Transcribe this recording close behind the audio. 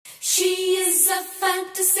a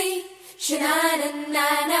fantasy.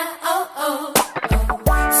 Sha-na-na-na-na, oh, oh,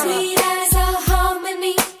 oh. Sweet as a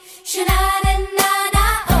harmony. Sha-na-na-na-na,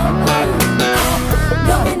 oh, oh, oh.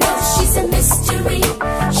 No one knows she's a mystery.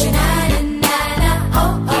 Sha-na-na-na-na,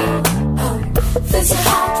 oh, oh, oh. Fills your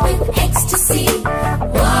heart with ecstasy.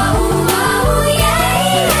 Whoa, whoa,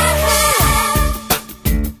 yeah, yeah.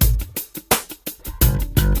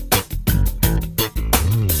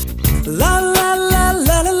 La la la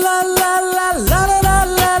la la la la la la la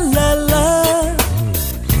la la la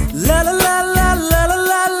la la la la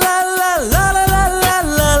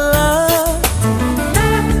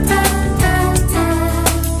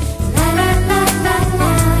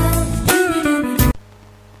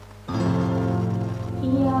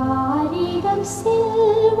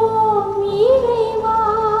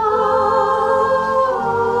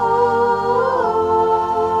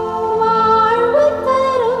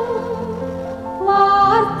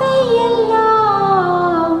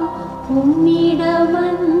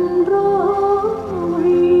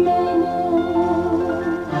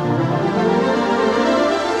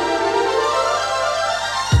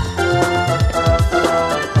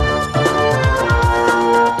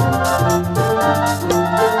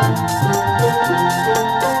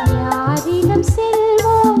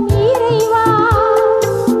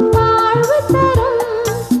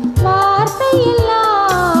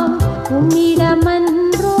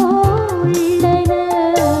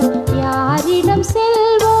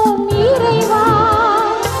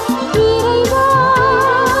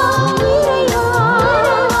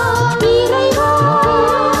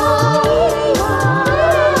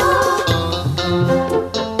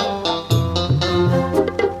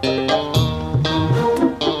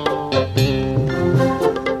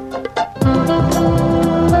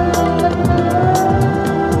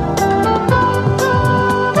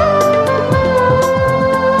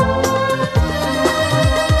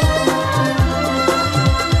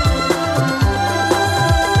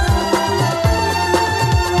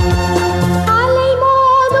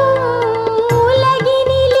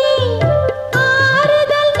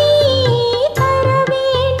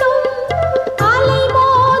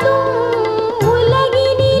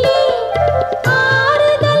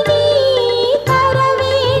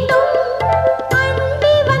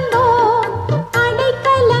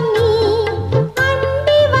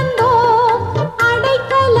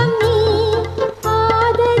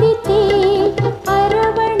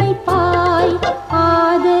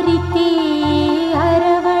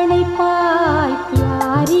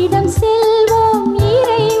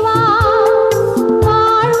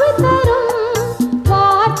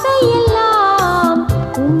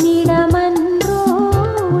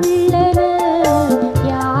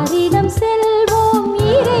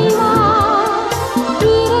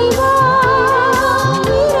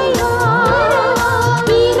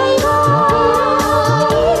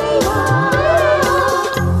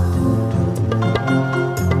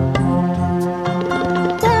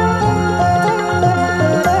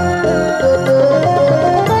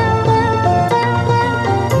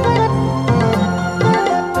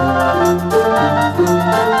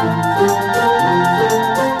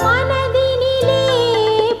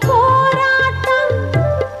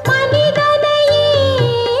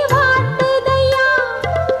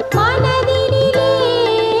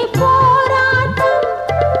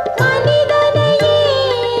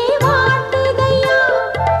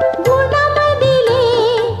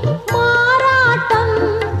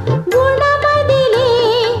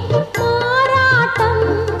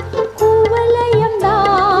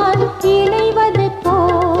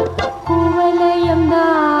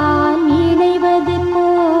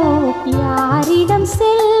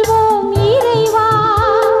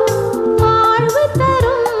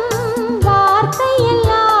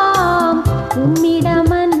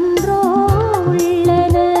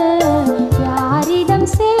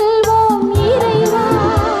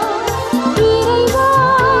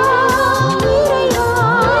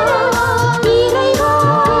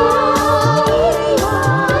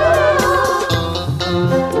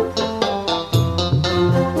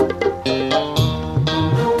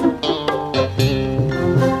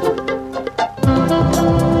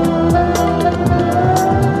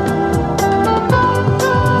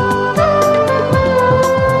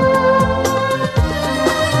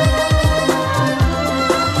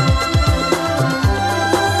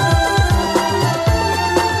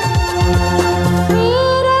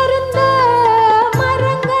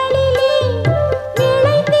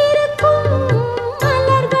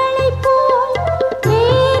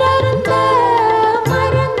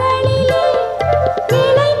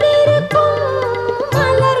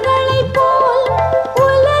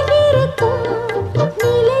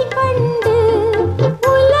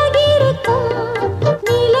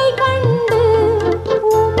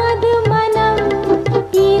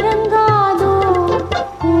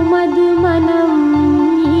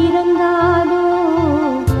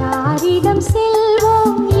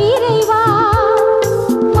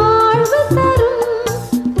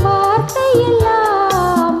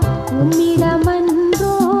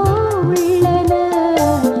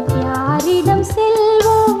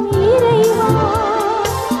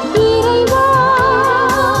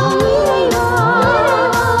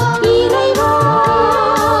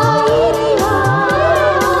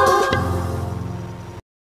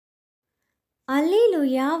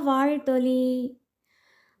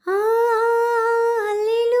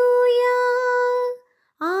அல்லேலூயா,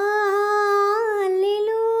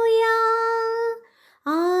 அல்லேலூயா,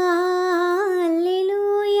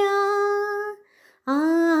 அல்லேலூயா,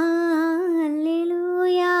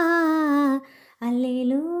 அல்லேலூயா,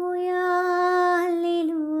 அல்லேலூயா,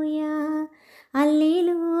 அல்லேலூயா,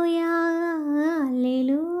 அல்லேலூயா,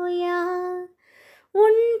 அல்லேலூயா.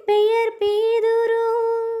 உன் பெயர் பேதுரு,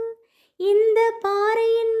 இந்த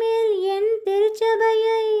பாறையின் மேல் என்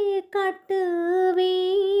திருச்சபையை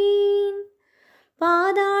கட்டுவேன்.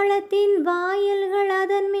 பாதாளத்தின் வாயில்கள்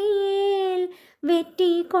அதன் மேல்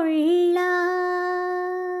வெற்றி கொள்ளா.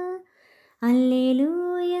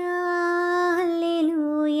 அல்லேலூயா,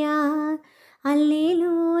 அல்லேலூயா,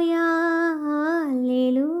 அல்லேலூயா,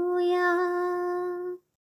 அல்லேலூயா.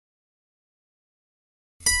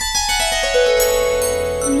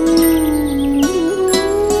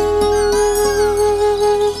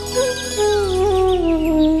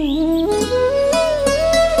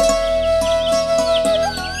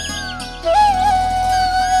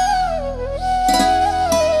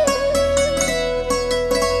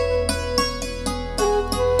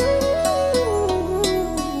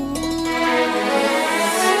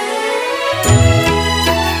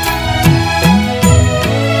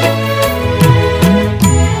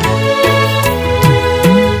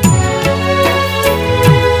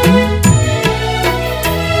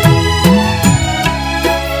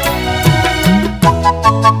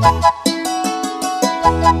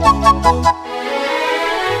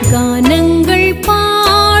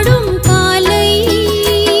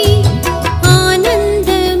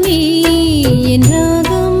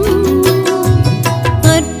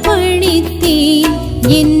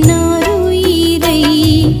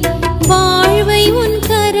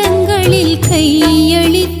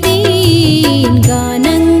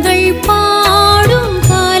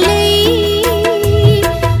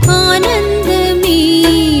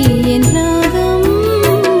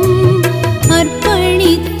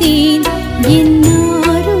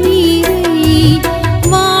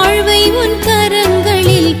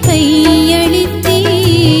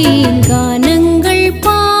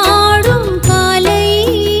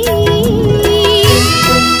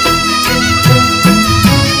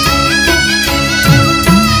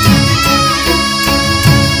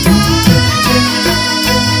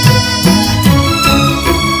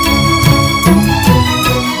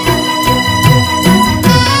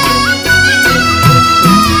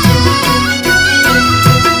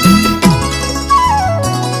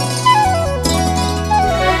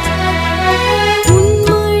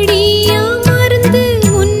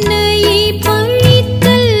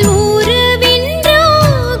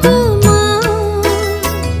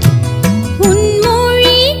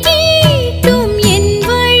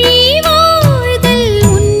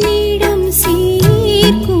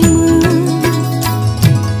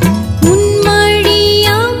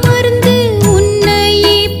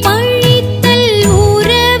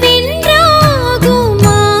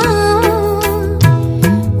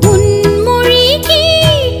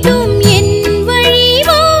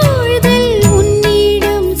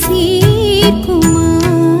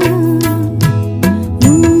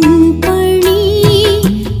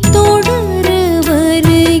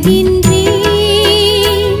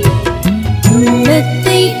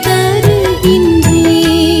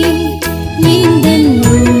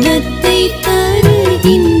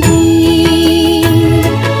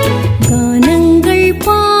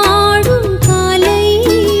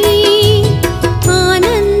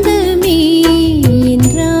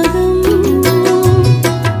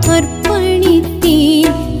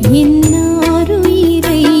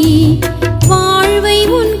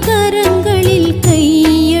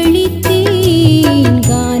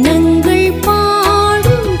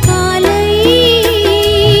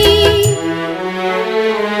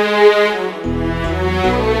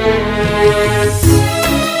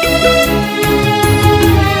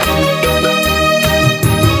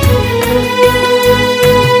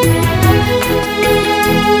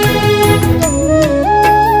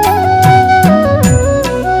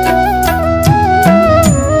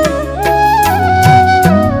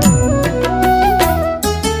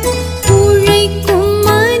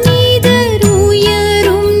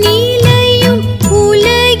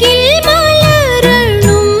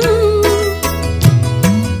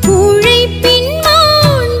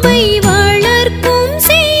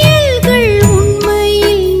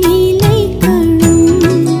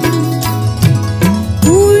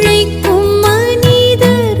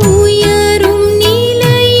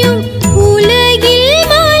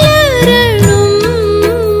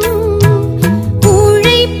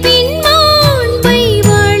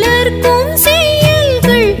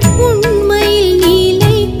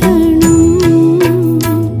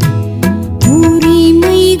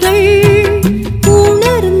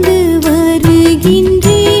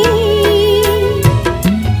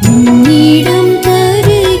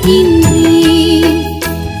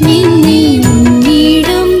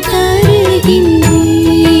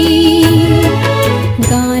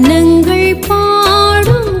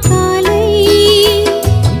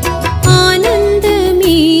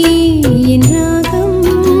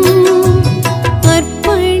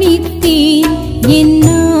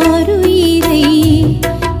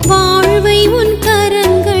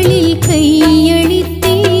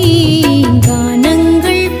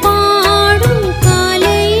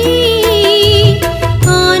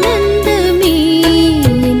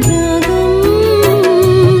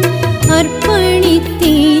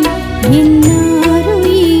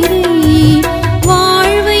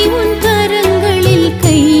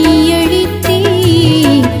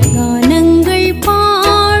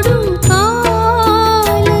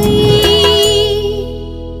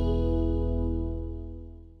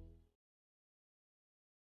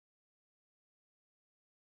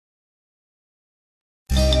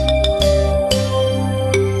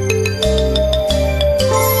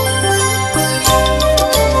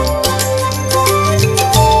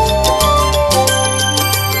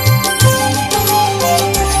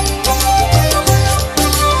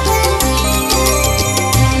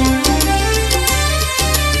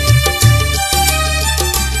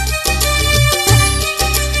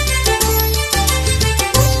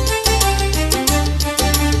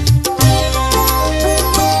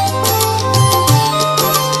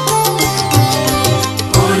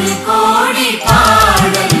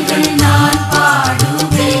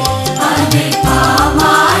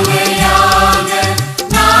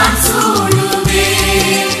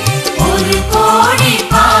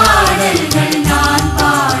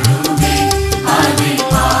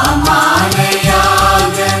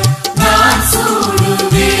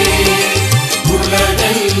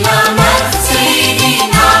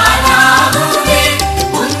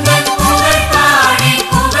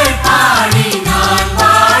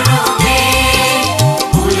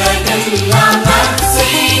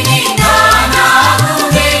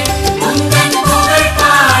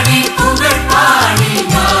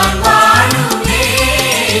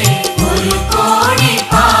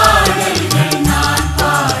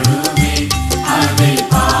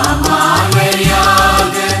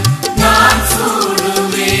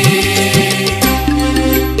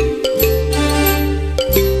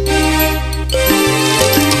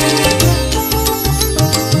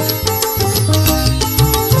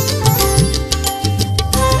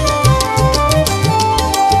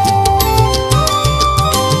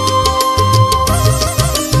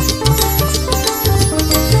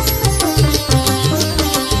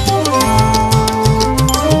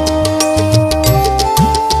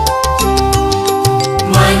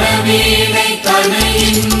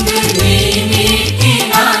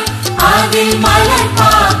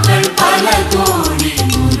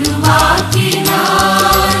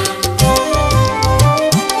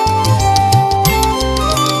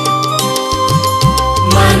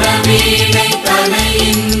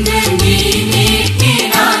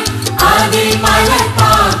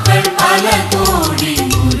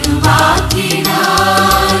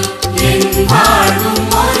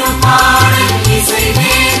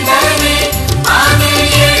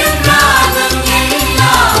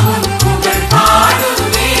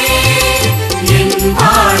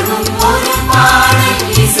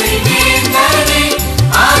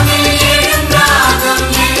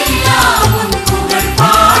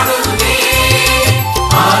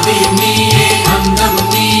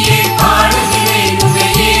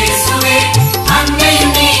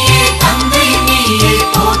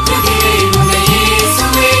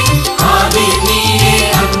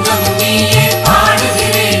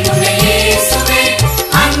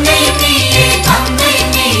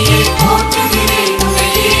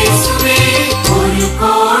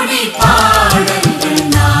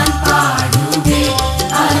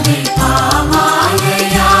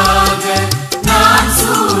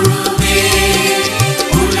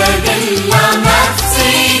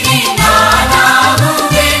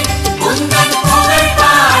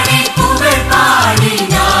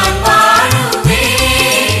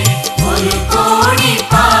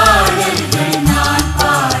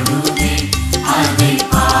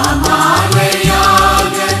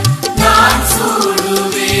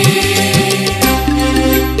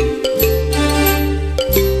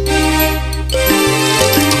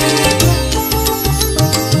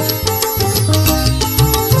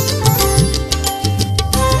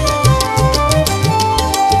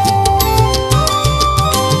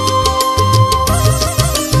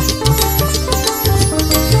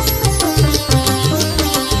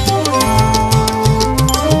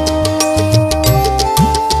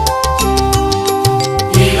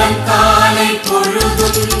 இளங்காலை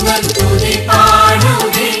பொழுதுந்தன் துதி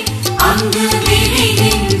பாடுதே, அங்கு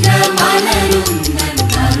விரிகின்ற மலருந்தன்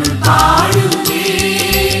அருள் பாடுதே.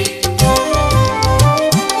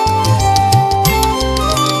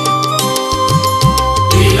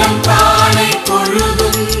 இளங்காலை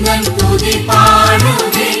பொழுதுந்தன் துதி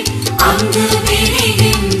பாடுதே, அங்கு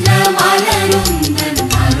விரிகின்ற மலருந்தன்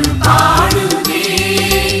அருள் பாடுதே.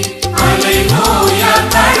 அலைநோயா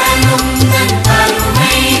கடலுந்தன்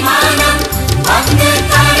கருணை மனம் வந்து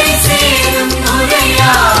கரை சேரும்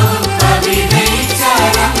நுரையாகும் கவிதை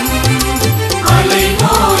சரம்.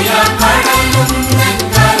 அலைநோயா கடலுந்தன்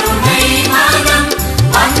கருணை மனம்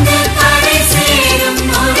வந்து கரை சேரும்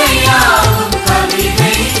நுரையாகும்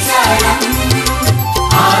கவிதை சரம்.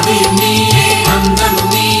 ஆதி நீயே அந்தம்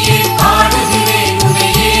நீயே பாடுகிறேன் உன்னை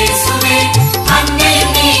இயேசுவே. அன்னை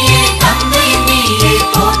நீயே தந்தை நீயே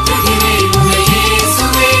போற்றுகிறேன் உன்னை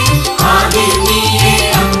இயேசுவே. ஆதி நீயே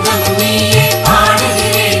அந்தம் நீயே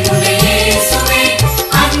பாடுகிறேன் உன்னை இயேசுவே.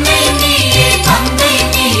 அன்னை நீயே தந்தை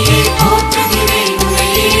நீயே போற்றுகிறேன் உன்னை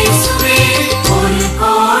இயேசுவே. ஒரு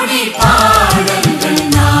கோடி பாடல்கள்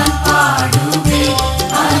நான் பாடுவேன்,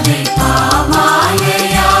 அதை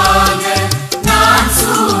பாமாலையாக நான்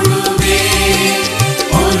சூடுவேன்.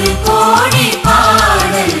 ஒரு கோடி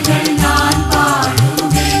பாடல்கள் நான்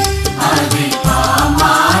பாடுவேன், அதை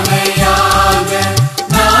பாமாலையாக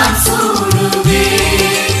நான்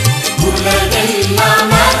சூடுவேன். உலகெல்லாம்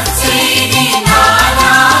நற்செய்தி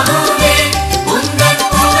நானாகுவேன், உந்தன்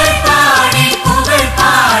புகழ் பாடி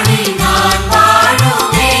நான்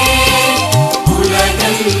வாழுவேன்.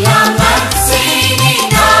 உலகெல்லாம் நற்செய்தி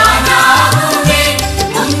நானாகுவேன்,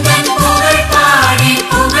 உந்தன் புகழ் பாடி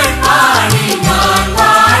நான்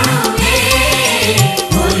வாழுவேன்.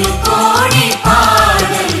 ஒரு கோடி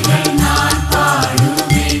பாடல்கள் நான்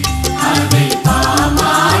பாடுவேன், அதை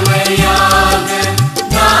பாமாலையாக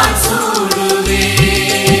நான் சூடுவேன்.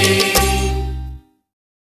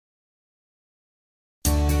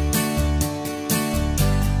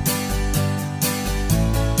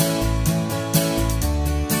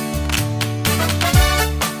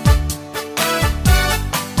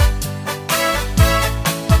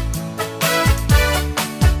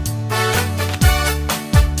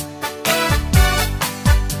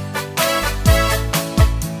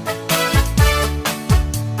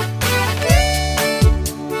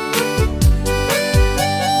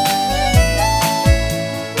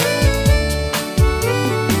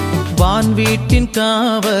 வான் வீட்டின்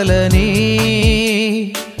காவலனே,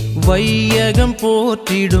 வையகம்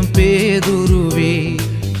போற்றிடும் பேதுருவே,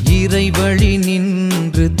 இறைவழி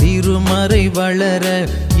நின்று திருமறை வளர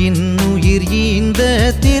இன்னுயிர் ஈந்த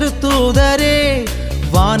திருத்தூதரே.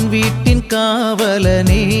 வான் வீட்டின்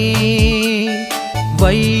காவலனே,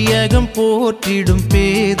 வையகம் போற்றிடும்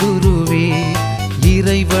பேதுருவே,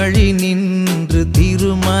 இறைவழி நின்று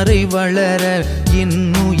திருமறை வளர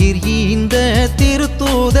இன்னுயிர் ஈந்த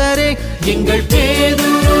திருத்தூதரே. எங்கள்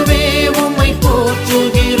பேதுருவே உம்மை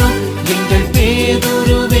போற்றுகிறோம், எங்கள்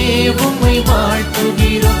பேதுருவே உம்மை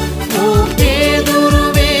வாழ்த்துகிறோம். ஓ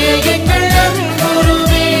பேதுருவே எங்கள்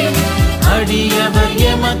அன்புருவே, அடியவர்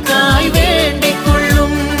எமக்காய் வேண்டிக்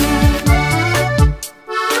கொள்ளும்.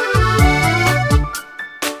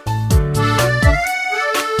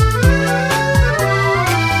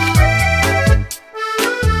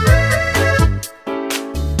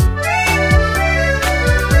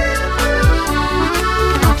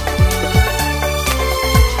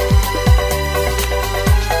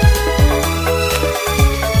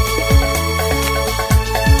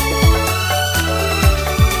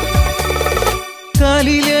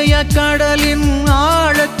 கலிலேய கடலின்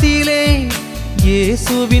ஆழத்திலே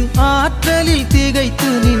இயேசுவின் ஆற்றலில் திகைத்து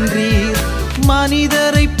நின்றீர்.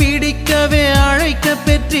 மனிதரை பிடிக்கவே அழைக்க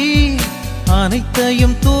பெற்றீர்,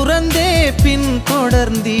 அனைத்தையும் துறந்தே பின்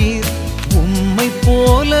தொடர்ந்தீர். உம்மை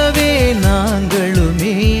போலவே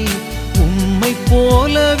நாங்களுமே, உம்மை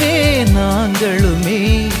போலவே நாங்களுமே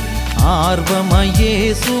ஆர்வமாய்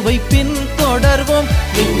இயேசுவை பின் தொடர்வோம்.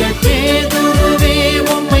 எங்கள் பேதுருவே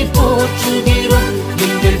உம்மை போற்றுகிறோம்,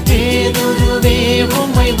 எங்கள் பேதுருவே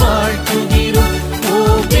உம்மை வாழ்த்துகிறோம். ஓ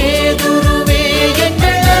பேதுருவே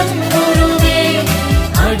எங்கள் அன்புருவே,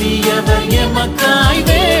 அடியவர் எமக்காய்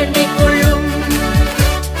வேண்டிக் கொள்ளும்.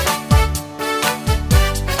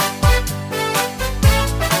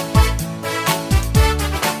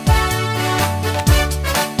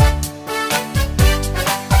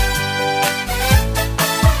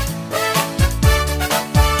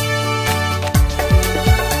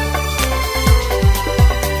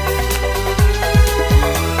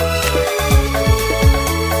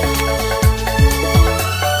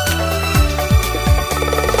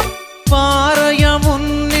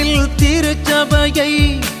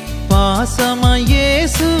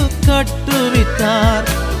 கேட்டார்.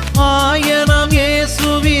 ஆயனாம்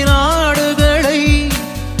இயேசுவின் ஆடுகளை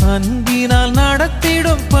அன்பினால்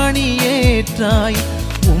நடத்திடும் பணியேற்றாய்.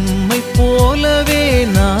 உம்மை போலவே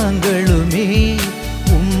நாங்களுமே,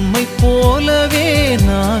 உம்மை போலவே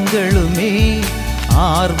நாங்களுமே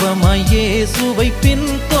ஆர்வமாய் இயேசுவை பின்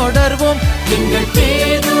தொடர்வோம். எங்கள்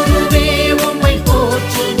பேதுருவே உம்மை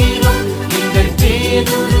போற்றுகிறோம், எங்கள்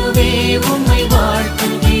பேதுருவே உம்மை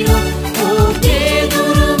வாழ்த்துகிறோம். ஓ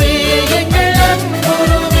பேதுருவே எங்கள்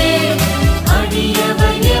அன்புருவே,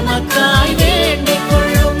 அடியவர் எமக்காய் வேண்டிக்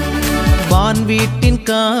கொள்ளும். வான் வீட்டின்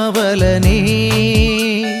காவலனே,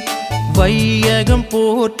 வையகம்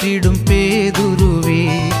போற்றிடும் பேதுருவே,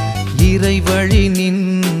 இறை வழி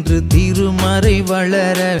நின்று திருமறை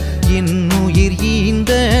வளர இன்னுயிர்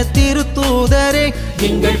ஈந்த திருத்தூதரே,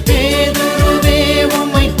 எங்கள் பேதுருவே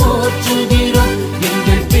உம்மை போற்றுகிறோம்,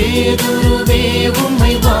 எங்கள் பேதுருவே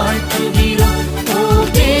உம்மை வாழ்த்துகிறோம். ஓ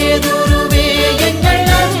பேதுருவே எங்கள்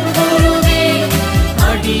அன்புருவே,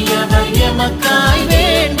 அடியவர் எமக்காய்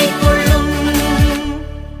வேண்டி